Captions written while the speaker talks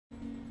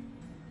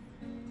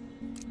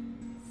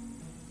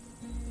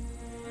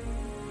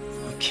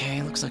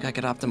Okay, looks like I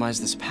could optimize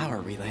this power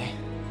relay.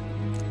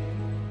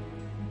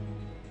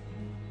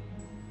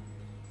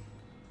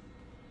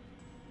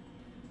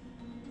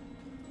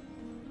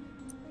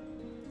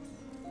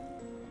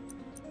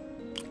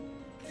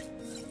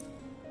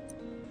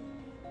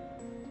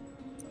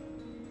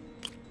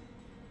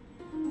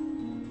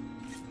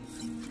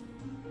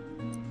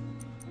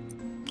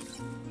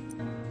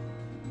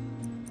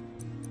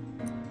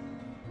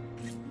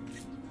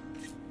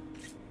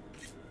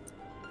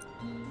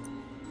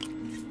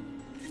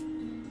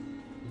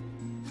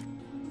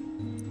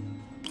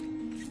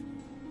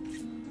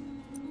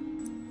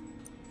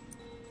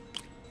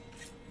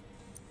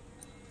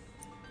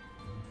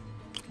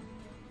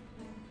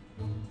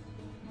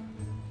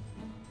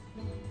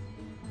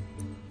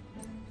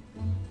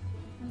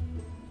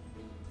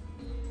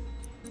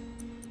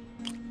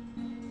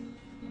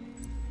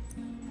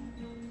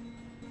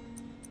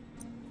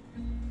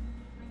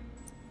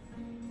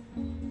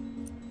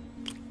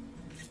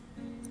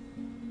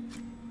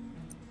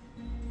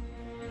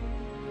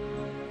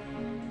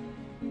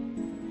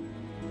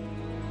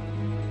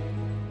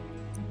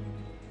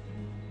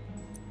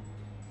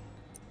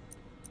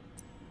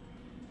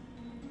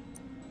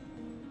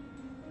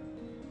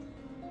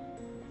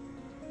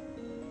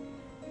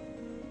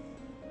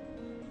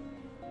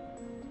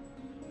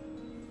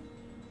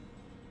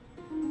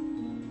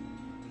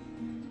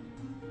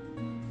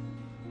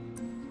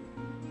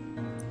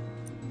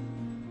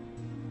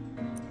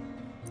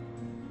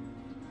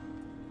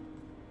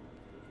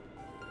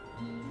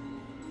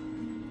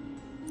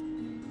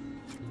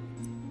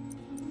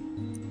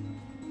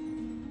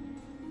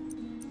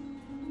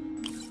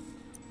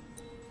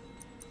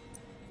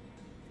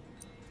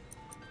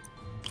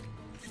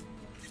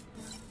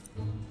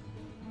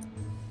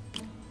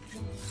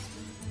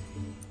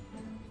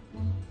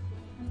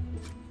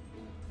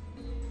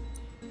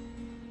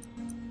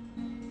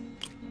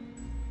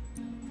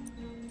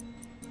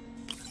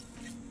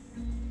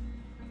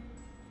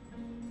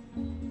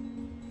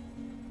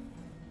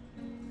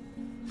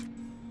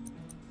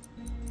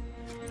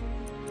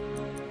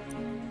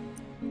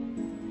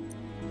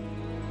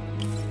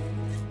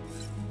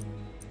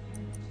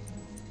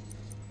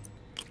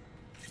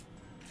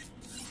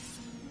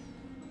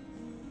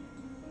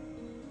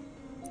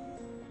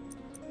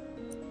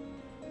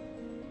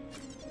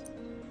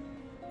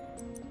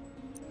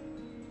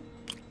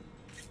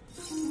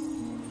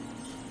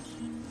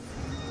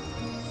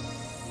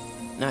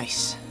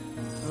 Nice.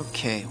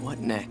 Okay, what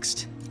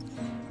next?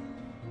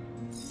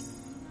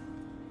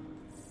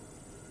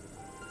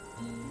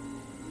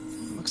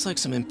 Looks like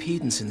some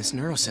impedance in this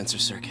neurosensor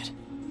circuit.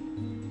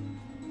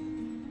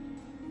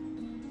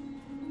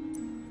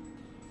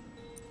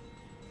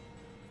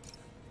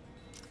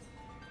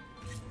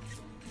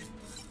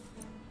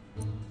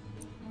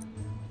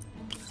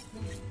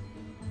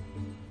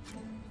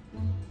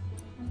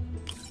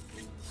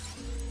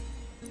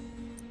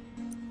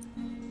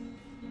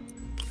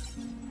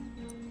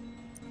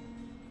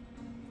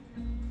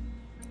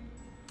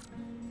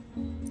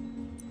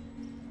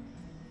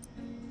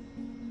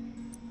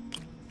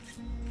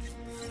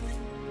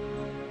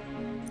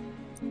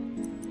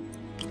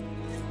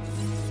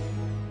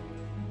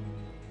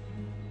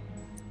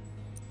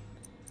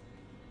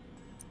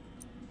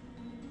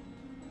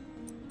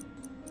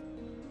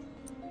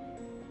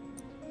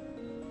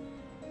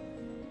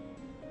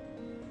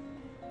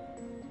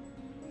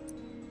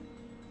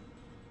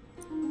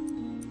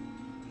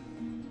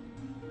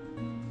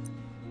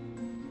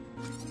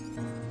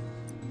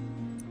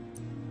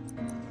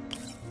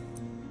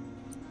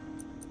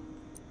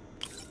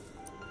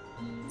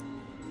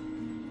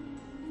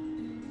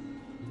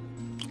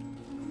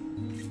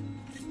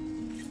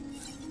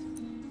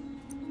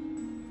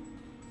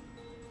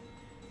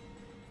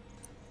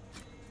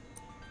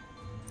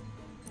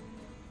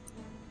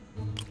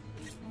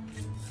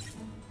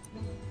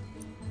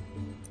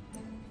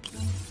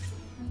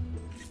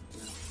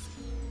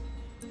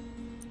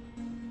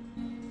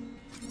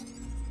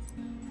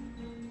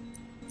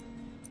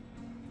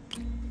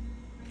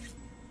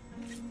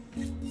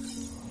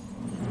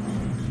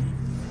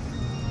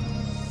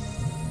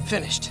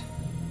 Finished.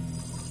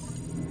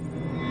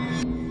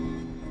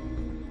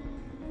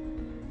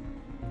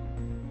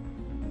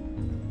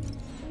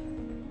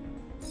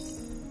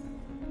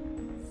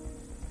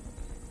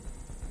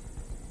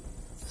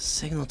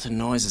 Signal to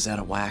noise is out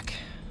of whack.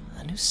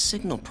 A new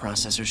signal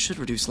processor should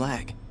reduce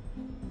lag.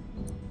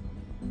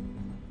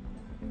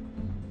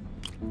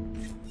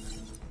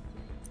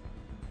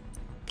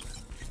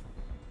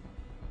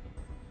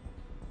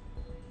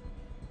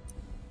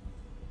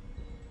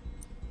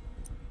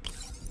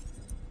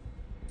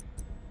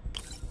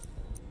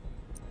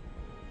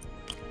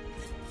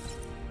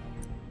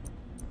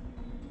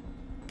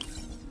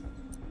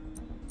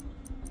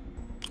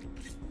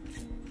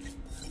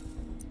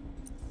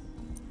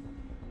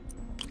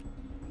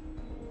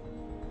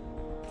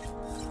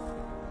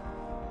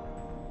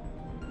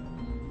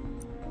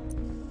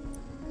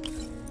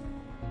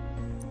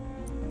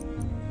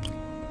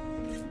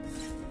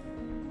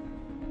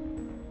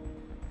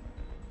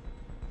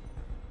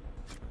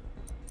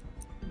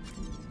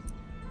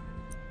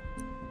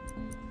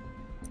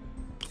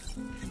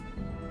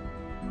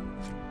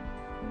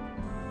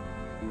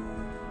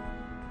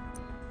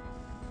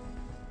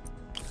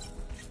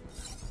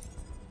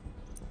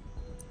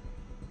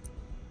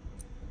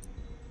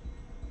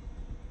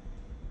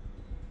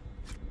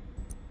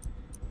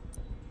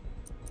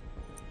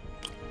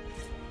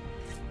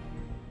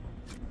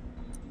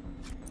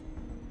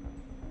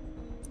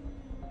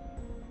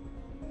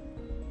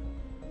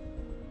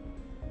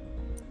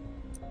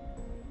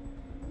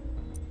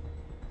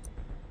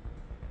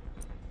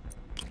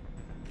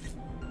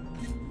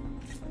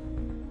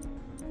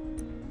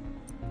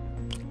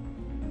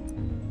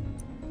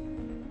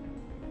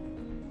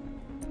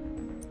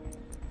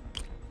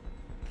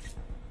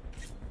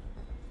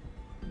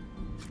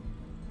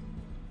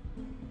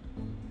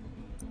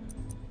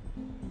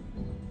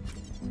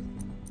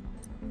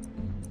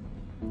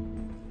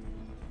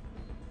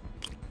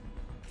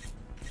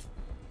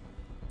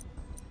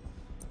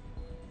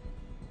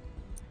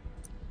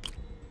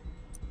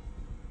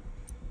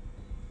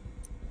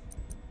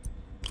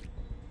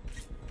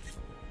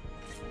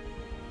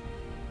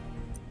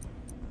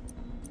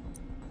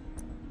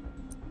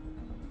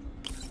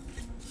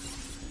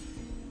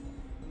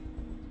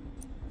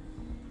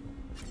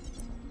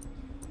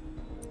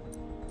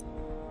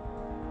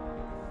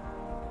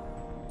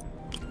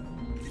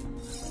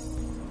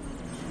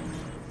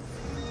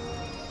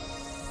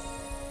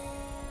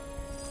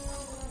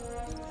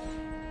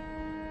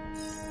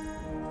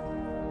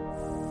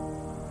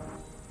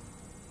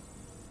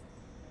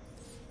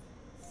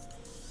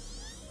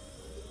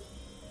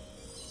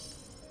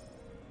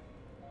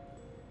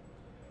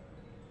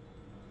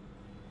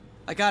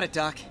 I got it,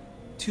 Doc.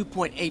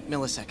 2.8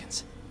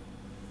 milliseconds.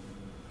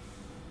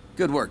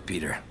 Good work,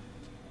 Peter.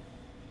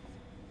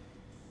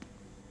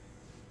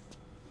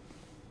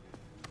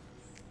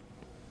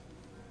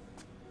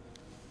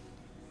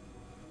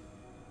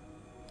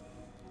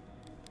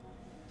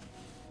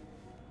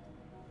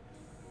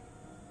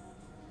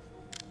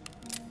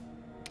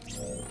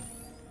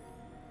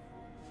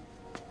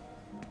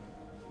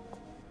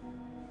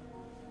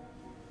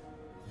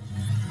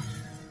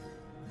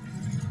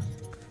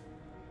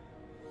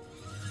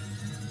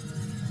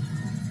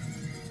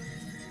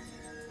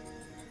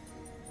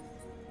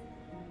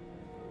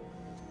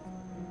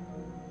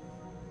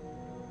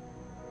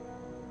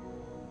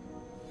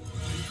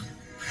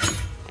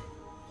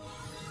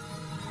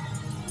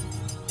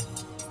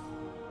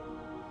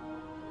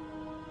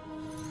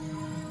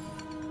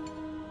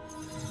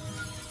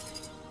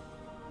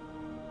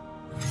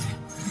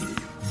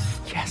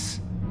 Yes.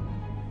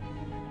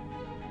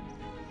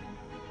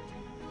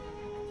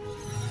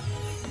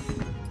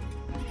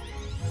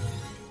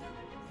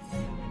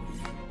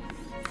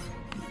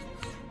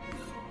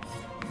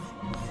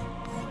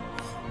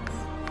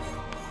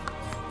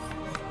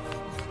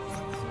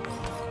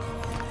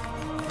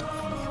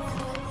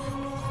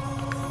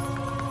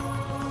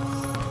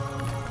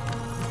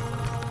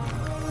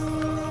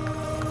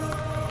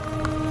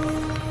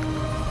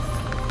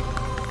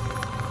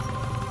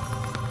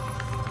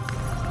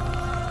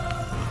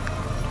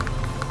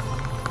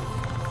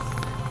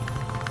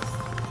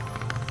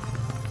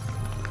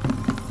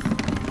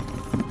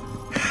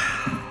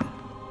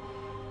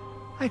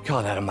 I'd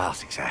call that a mild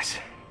success.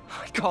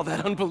 I call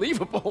that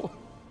unbelievable.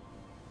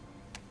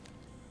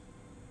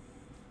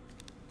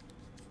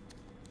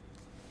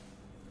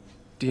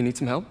 Do you need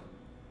some help?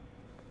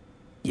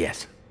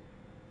 Yes.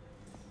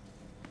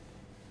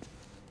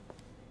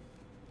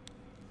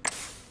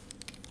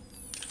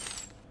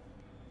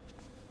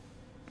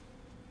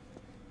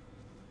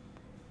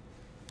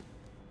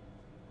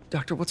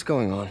 Doctor, what's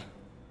going on?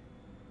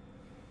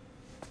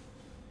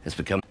 It's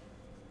become...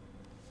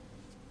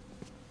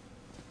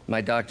 My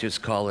doctors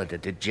call it a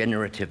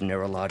degenerative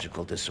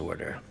neurological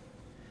disorder.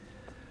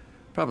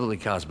 Probably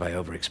caused by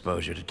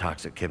overexposure to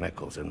toxic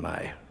chemicals in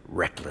my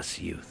reckless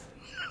youth.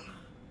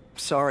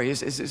 Sorry,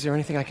 is there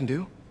anything I can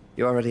do?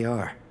 You already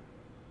are.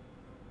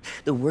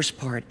 The worst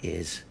part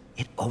is,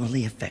 it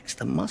only affects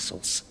the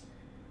muscles.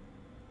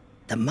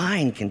 The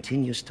mind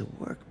continues to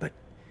work, but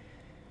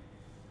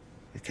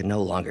it can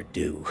no longer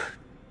do.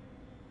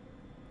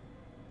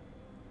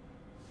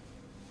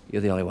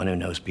 You're the only one who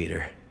knows,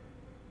 Peter.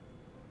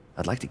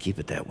 I'd like to keep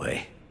it that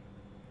way.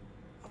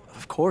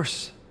 Of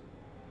course.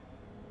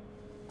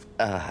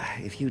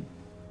 If you'd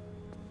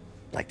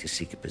like to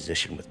seek a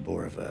position with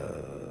more of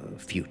a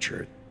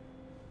future...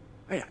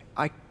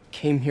 I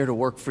came here to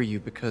work for you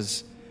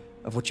because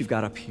of what you've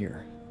got up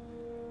here.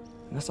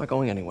 And that's not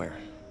going anywhere.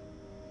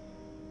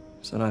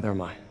 So neither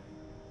am I.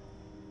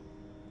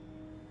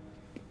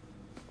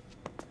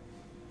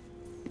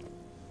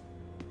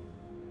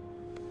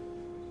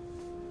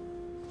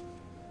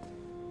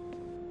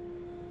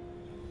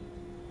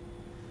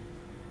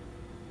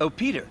 Oh,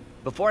 Peter,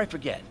 before I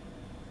forget,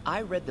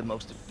 I read the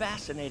most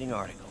fascinating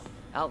article.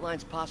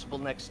 Outlines possible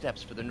next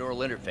steps for the neural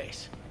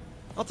interface.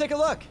 I'll take a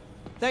look.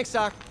 Thanks,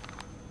 Doc.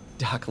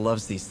 Doc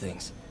loves these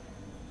things.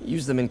 He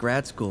used them in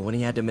grad school when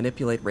he had to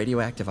manipulate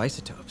radioactive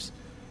isotopes.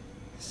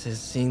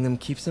 Says seeing them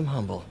keeps him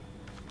humble.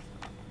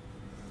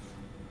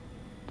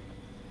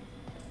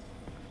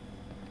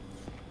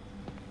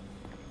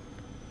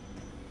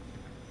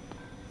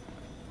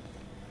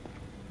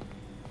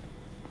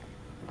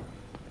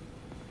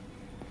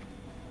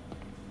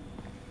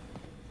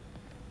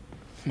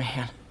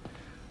 Man,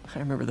 I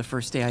remember the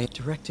first day I had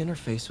direct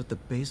interface with the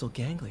basal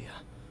ganglia.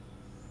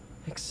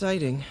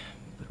 Exciting,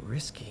 but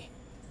risky.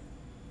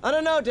 I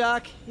don't know,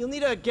 Doc. You'll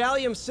need a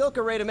gallium silk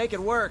array to make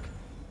it work.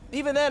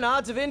 Even then,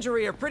 odds of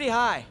injury are pretty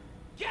high.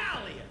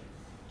 Gallium!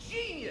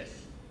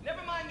 Genius!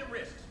 Never mind the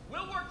risks.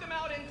 We'll work them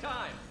out in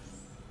time.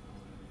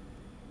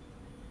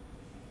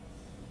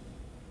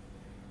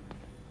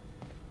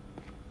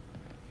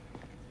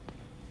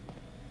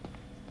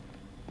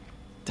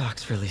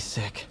 Doc's really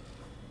sick.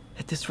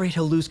 At this rate,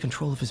 he'll lose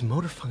control of his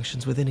motor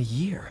functions within a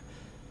year.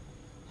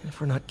 And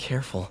if we're not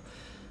careful,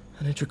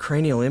 an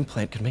intracranial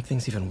implant could make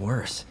things even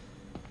worse.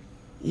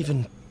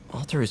 Even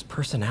alter his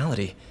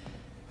personality.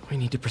 We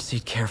need to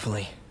proceed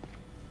carefully.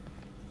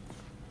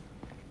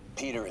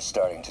 Peter is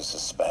starting to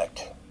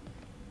suspect.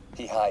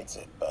 He hides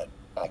it, but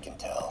I can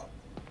tell.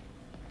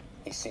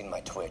 He's seen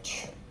my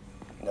twitch,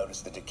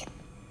 noticed the decay.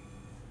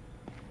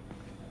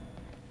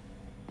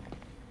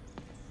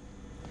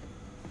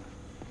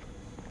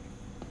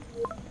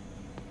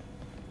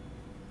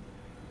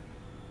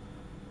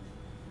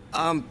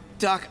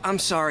 Doc, I'm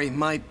sorry.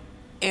 My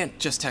aunt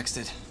just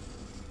texted.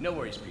 No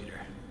worries, Peter.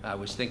 I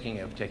was thinking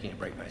of taking a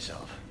break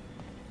myself.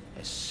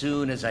 As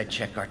soon as I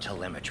check our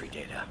telemetry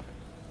data.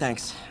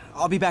 Thanks.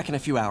 I'll be back in a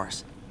few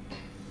hours.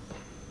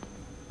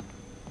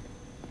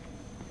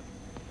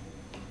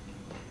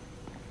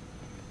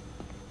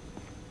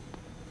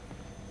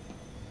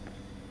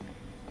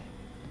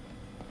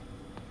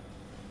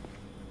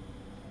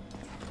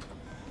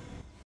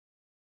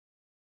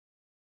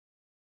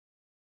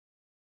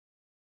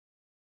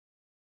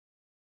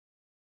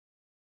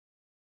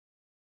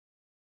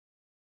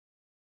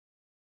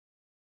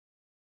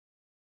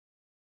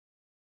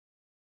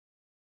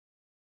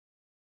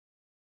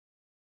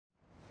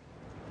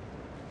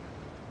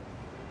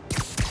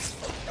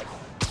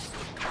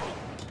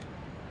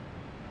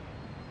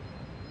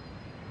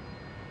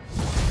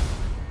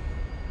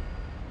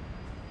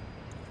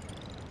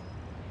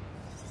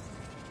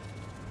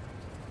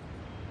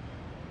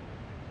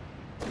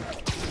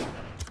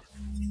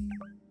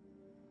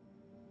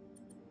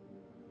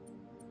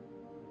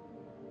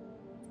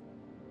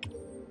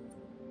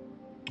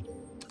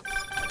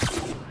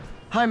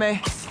 Hi,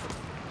 May.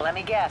 Let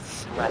me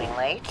guess, running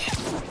late?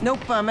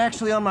 Nope, I'm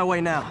actually on my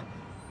way now.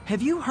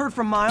 Have you heard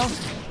from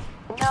Miles?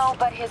 No,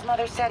 but his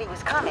mother said he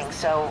was coming,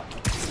 so...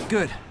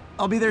 Good.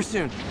 I'll be there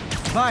soon.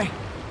 Bye.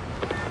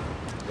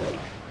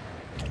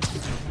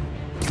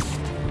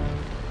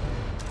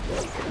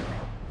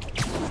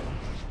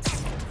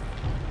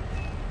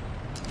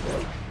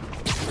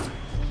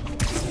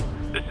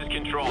 This is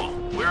Control.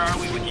 Where are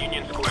we with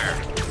Union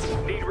Square?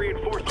 Need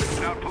reinforcements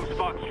at Outpost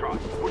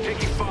Foxtrot. We're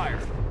taking fire.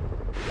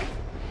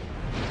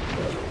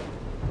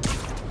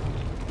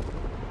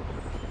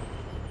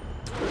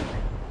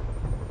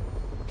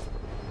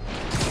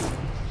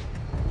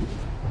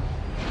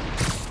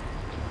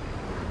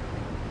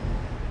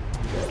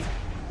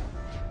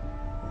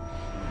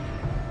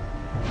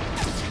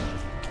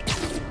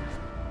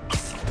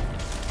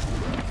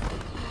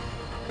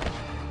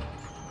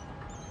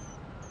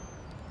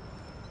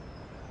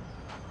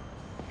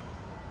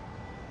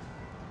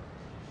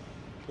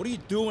 What are you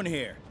doing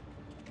here?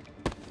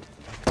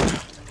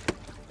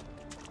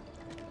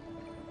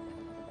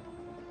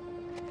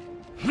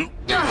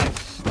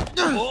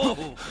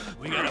 Whoa!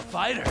 We got a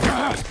fighter!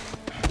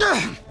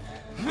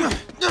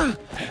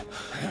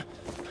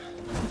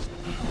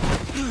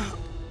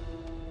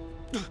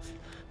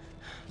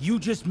 You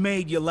just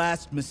made your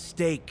last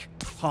mistake,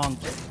 punk.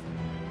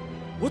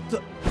 What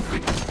the...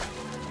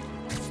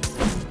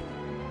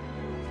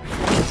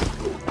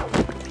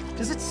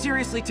 Does it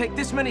seriously take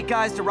this many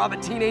guys to rob a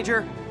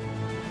teenager?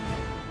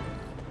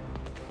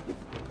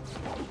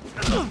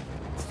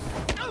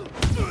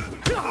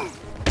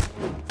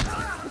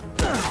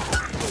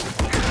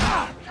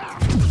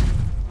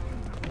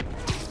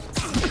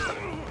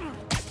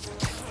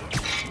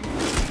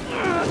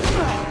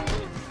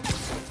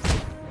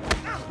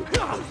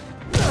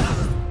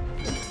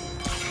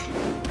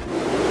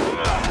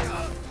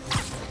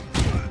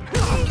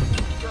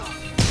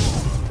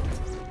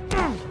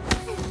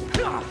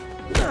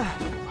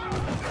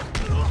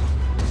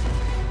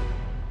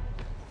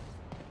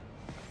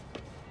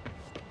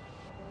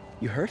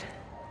 You hurt?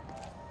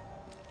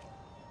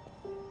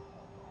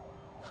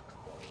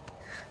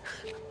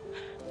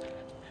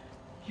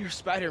 You're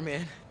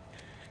Spider-Man.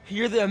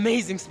 You're the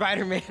amazing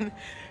Spider-Man.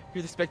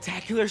 You're the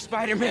spectacular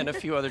Spider-Man. And a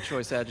few other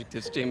choice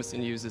adjectives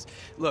Jameson uses.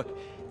 Look,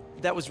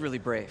 that was really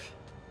brave.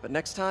 But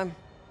next time,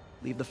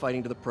 leave the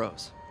fighting to the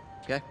pros,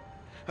 okay?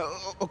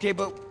 Okay,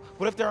 but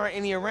what if there aren't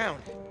any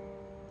around?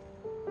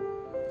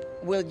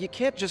 Well, you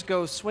can't just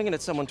go swinging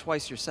at someone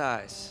twice your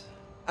size.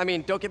 I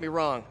mean, don't get me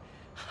wrong.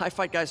 I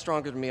fight guys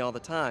stronger than me all the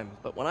time,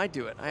 but when I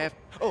do it, I have...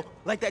 Oh,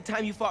 like that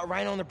time you fought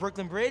Rhino on the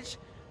Brooklyn Bridge?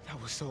 That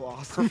was so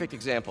awesome. Perfect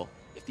example.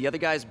 If the other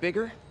guy's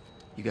bigger,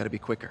 you gotta be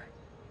quicker.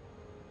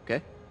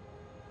 Okay?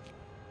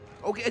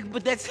 Okay,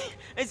 but that's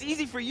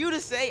easy for you to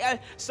say.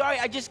 Sorry,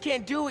 I just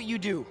can't do what you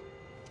do.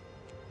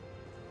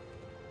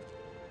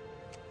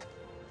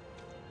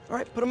 All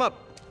right, put him up.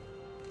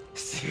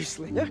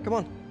 Seriously? Yeah, come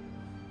on.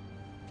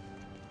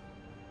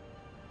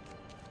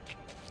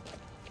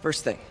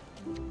 First thing,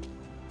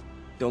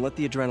 don't let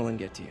the adrenaline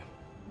get to you.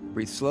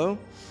 Breathe slow,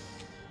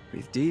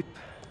 breathe deep,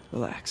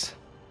 relax.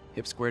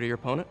 Hip square to your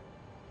opponent.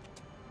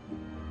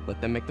 Let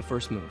them make the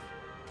first move.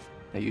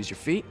 Now use your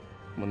feet.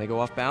 When they go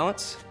off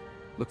balance,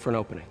 look for an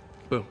opening.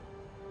 Boom.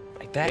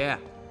 Like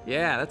that?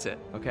 Yeah, that's it.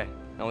 Okay.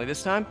 Only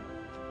this time,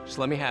 just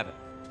let me have it.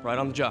 Right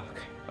on the jaw.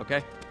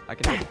 Okay? I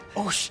can do it.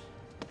 Oh,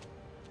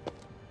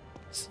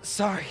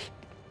 sorry.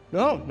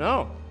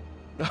 No.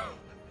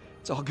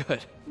 It's all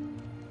good.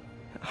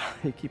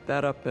 You keep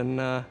that up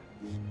and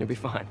you'll be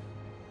fine.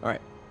 All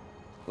right.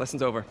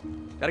 Lesson's over.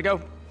 Gotta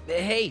go.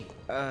 Hey,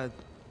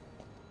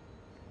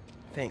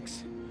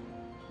 thanks.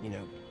 You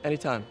know.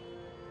 Anytime.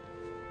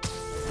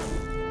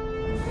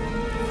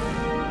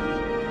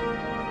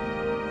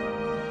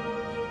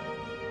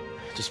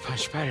 Just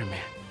punch Spider-Man.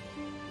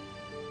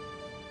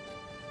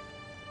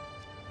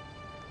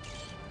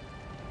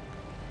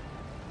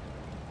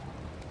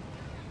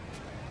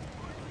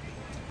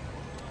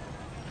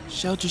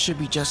 Shelter should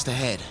be just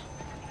ahead.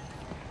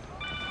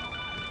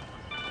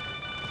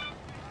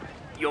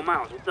 Yo,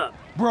 Miles, what's up?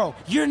 Bro,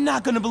 you're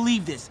not gonna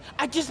believe this.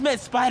 I just met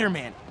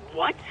Spider-Man.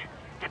 What?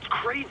 That's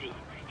crazy.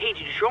 Hey,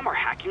 did you show him our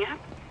hacking app?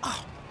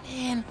 Oh,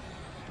 man.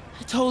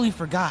 I totally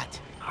forgot.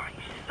 Oh,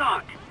 you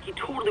suck. He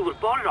totally would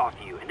have bought it off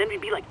you, and then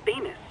we'd be, like,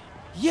 famous.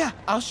 Yeah,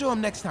 I'll show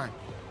him next time.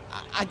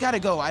 I gotta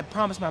go. I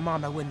promised my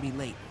mom I wouldn't be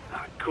late.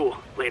 Cool.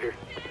 Later.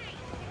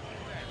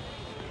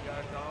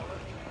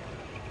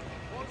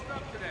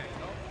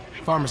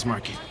 Farmer's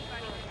market.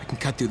 I can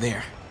cut through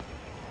there.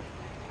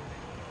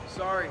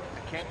 Sorry,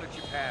 I can't let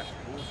you pass.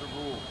 Rules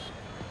are rules.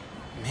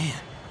 Man,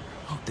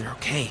 hope they're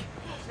okay.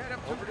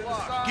 Over to the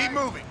side. Keep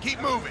moving, keep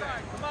moving.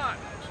 Come on.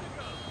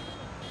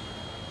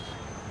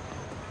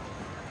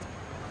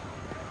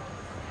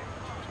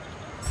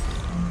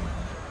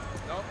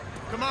 No,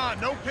 come on,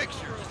 no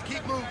pictures. Just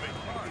keep moving.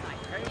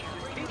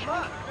 Keep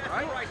on,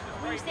 right?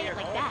 When you say it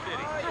like that,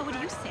 how would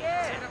you say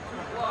it?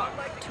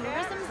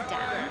 Tourism's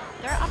down.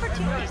 There are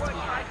opportunities to be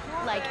had,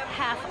 like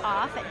half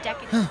off at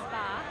Decadent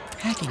Spa.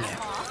 Hacking it.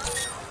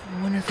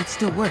 I wonder if it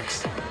still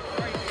works.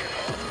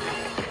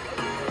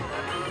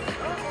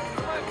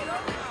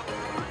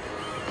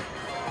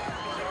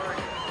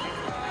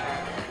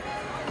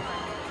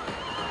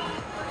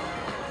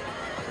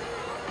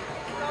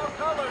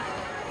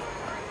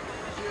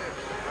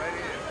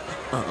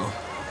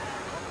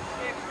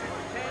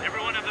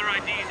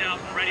 ID's out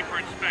and ready for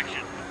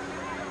inspection.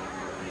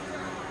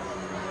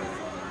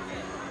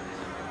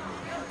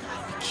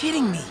 You're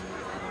kidding me.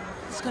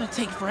 It's gonna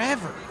take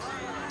forever.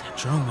 That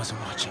drone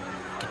wasn't watching.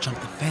 I could jump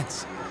the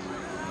fence.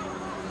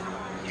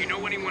 Do you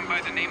know anyone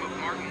by the name of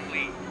Martin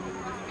Lee?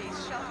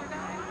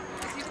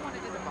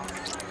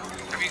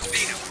 Have you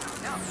seen him?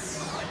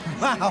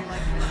 Wow,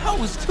 that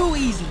was too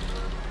easy.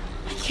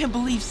 I can't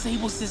believe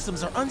Sable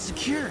systems are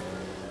unsecured.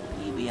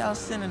 Maybe I'll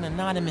send an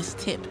anonymous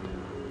tip.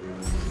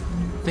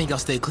 Think I'll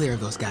stay clear of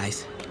those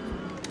guys.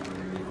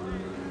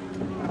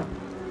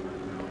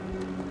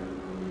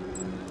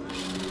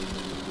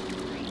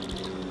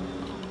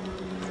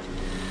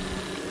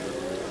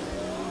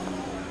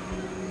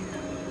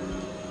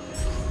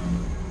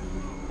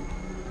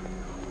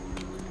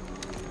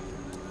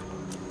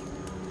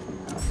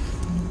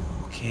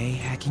 Okay,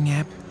 hacking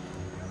app.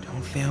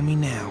 Don't fail me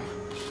now.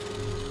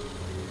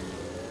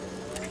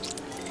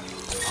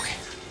 Okay.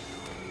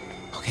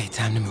 Okay,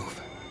 time to move.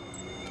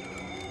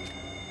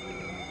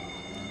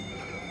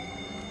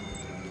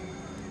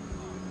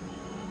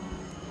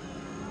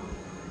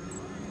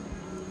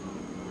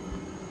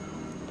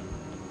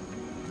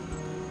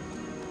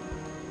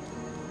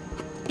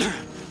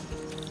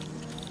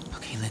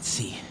 Okay, let's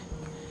see.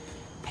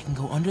 I can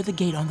go under the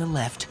gate on the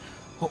left,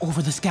 or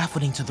over the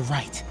scaffolding to the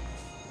right.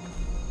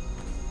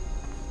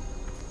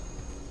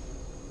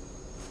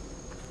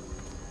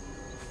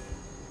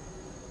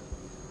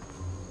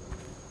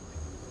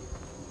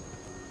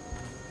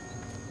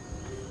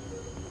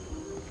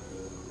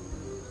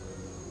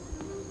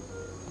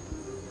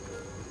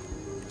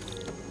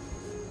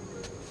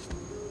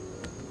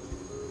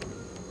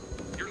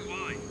 You're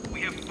lying.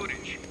 We have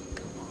footage.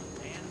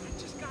 Man,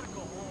 I just gotta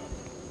go home.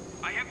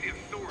 I have the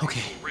authority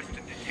Okay. to arrest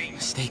and detain you.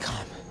 Stay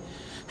calm.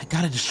 I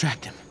gotta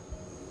distract him.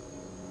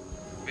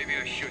 Maybe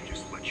I should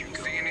just let you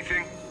go. See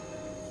anything?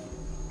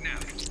 Now,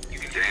 you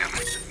can damn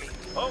it.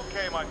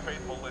 Okay, my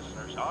faithful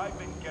listeners, I've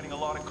been getting a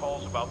lot of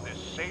calls about this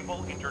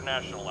Sable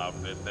International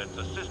outfit that's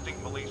assisting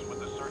police with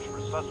the search for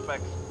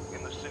suspects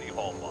in the City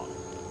Hall block.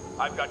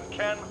 I've got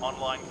Ken on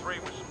line 3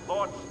 with some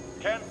thoughts.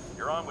 Ken,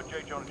 you're on with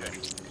J. Jonah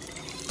Jameson.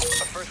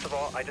 First of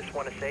all, I just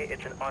want to say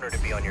it's an honor to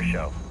be on your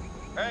show.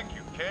 Thank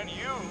you, Ken.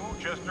 You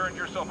just earned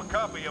yourself a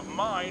copy of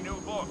my new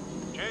book,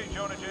 J.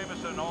 Jonah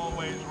Jameson,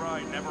 Always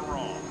Right, Never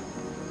Wrong.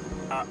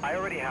 I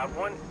already have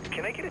one.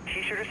 Can I get a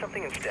t-shirt or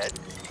something instead?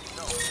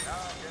 No,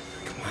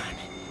 Come on.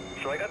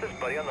 So I got this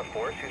buddy on the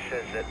force who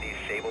says that these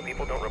Sable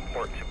people don't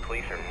report to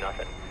police or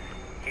nothing.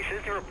 He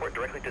says they report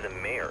directly to the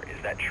mayor.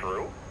 Is that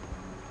true?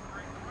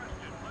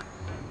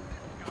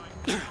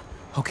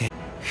 Okay.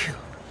 Phew.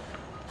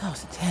 That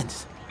was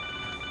intense.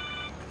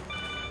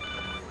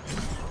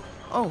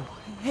 Oh,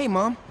 hey,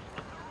 Mom.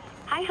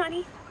 Hi,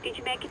 honey. Did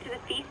you make it to the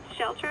feast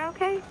shelter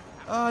okay?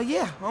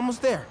 Yeah,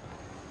 almost there.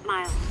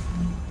 Miles,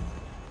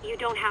 you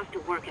don't have to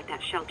work at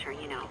that shelter,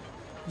 you know.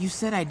 You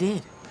said I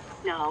did.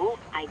 No,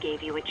 I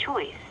gave you a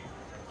choice.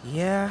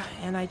 Yeah,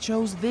 and I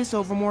chose this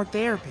over more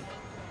therapy.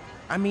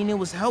 I mean, it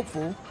was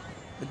helpful.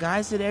 The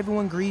guy said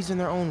everyone grieves in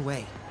their own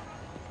way.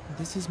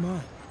 This is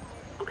mine.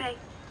 Okay.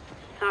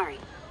 Sorry.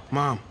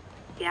 Mom,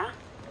 Yeah?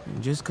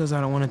 just because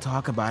I don't want to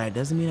talk about it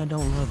doesn't mean I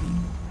don't love you.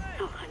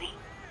 Oh, honey.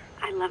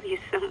 I love you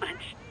so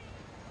much.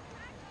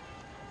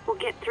 We'll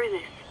get through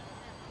this.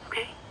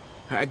 Okay?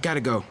 I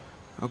gotta go.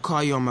 I'll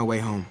call you on my way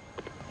home.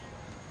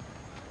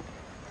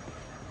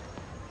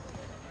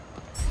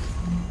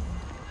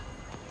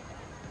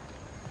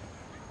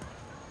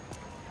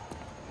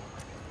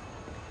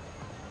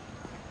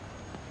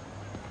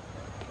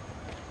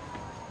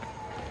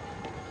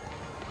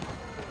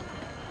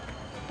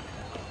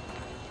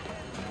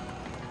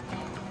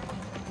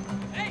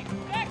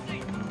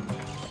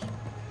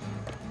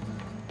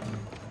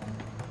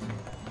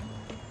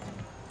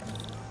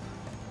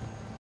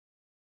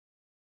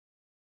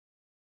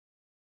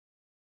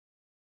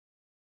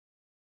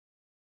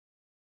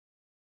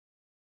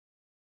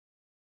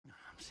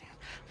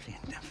 Seeing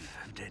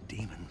dead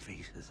demon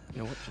faces. You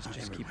know what?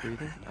 Just keep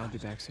breathing. I'll be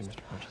back soon,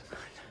 Mr.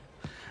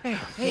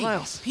 Hodges. Hey,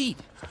 Miles. Pete.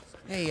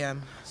 Hey,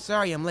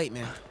 sorry I'm late,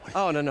 man.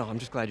 Oh, no. I'm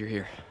just glad you're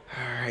here.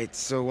 All right,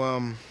 so,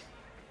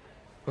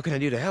 what can I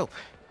do to help?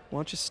 Why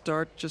don't you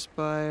start just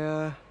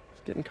by,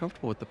 getting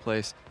comfortable with the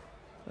place?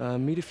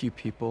 Meet a few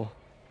people.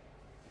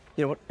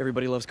 You know what?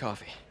 Everybody loves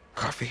coffee.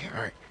 Coffee?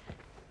 All right.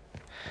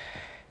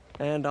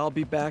 And I'll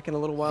be back in a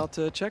little while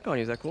to check on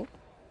you. Is that cool?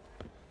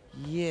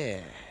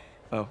 Yeah.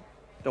 Oh,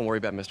 don't worry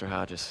about Mr.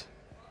 Hodges.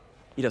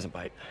 He doesn't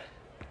bite.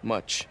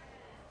 Much.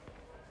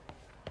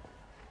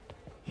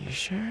 You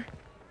sure?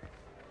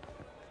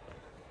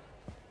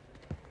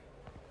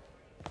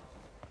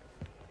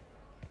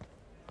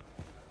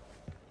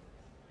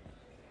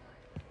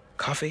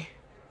 Coffee?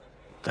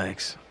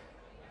 Thanks.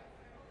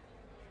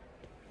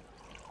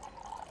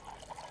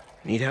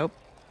 Need help?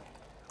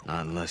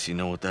 Not unless you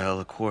know what the hell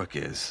a quark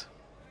is.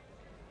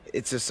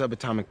 It's a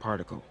subatomic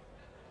particle.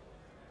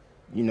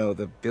 You know,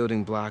 the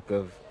building block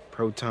of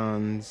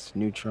protons,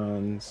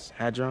 neutrons,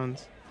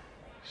 hadrons?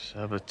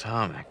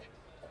 Subatomic.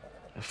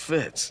 It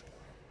fits.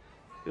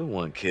 Good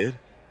one, kid.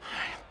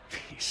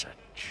 Piece of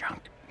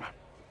junk.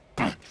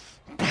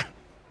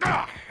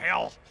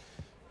 Hell.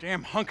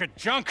 Damn hunk of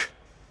junk.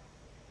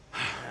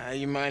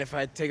 You mind if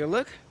I take a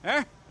look?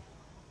 Huh?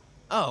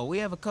 Oh, we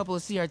have a couple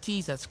of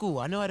CRTs at school.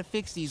 I know how to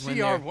fix these when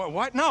CR, they're...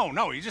 what?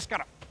 No, you just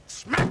gotta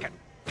smack it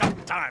a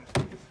couple times.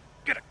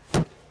 Get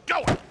it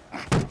going.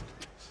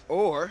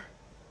 Or,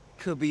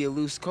 could be a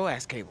loose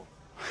coax cable.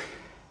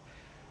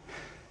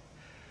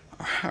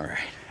 All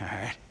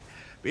right.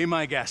 Be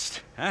my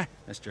guest, huh,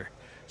 Mr.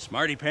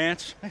 Smarty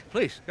Pants? Hey,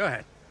 please, go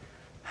ahead.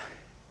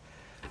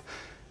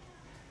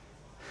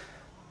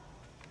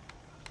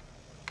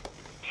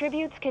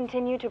 Tributes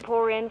continue to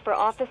pour in for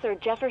Officer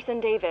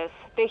Jefferson Davis,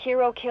 the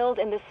hero killed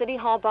in the City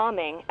Hall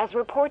bombing, as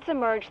reports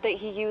emerge that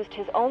he used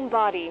his own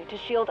body to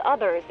shield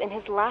others in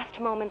his last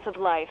moments of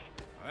life.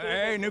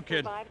 Hey, new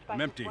kid. I'm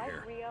empty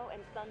here. Rio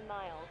and son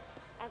Miles,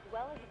 as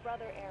well as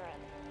brother Aaron.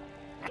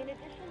 In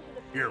addition to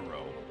the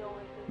Hero.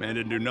 Man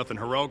didn't do nothing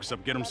heroic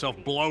except get himself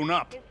blown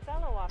up. his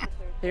fellow officers,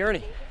 Hey,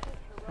 Ernie.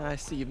 I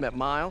see you've met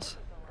Miles.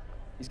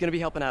 He's gonna be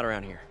helping out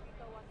around here.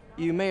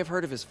 You may have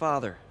heard of his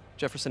father,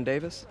 Jefferson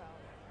Davis.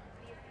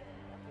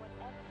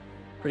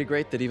 Pretty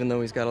great that even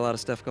though he's got a lot of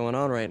stuff going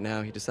on right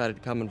now, he decided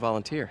to come and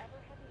volunteer.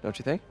 Don't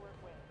you think?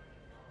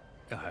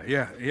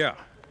 Yeah.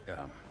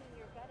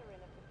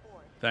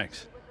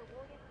 Thanks.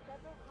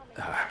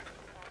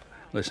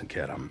 Listen,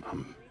 kid,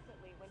 I'm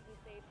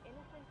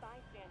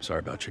sorry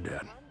about your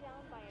dad.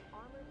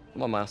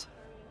 Come on, Miles.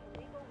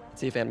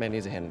 Let's see if Aunt May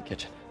needs a hand in the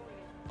kitchen.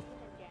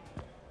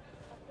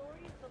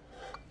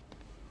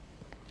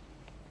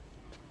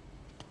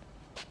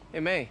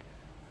 Hey, May.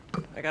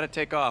 I gotta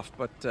take off,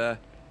 but,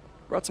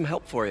 brought some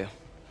help for you.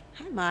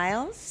 Hi,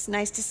 Miles.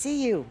 Nice to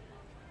see you.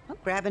 Well,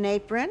 grab an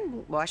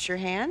apron, wash your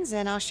hands,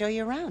 and I'll show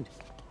you around.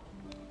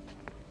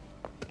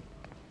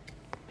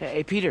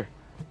 Hey, Peter.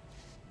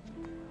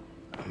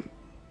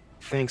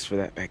 Thanks for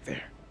that back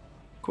there.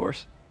 Of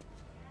course.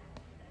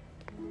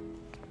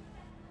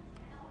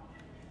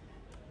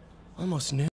 Almost noon.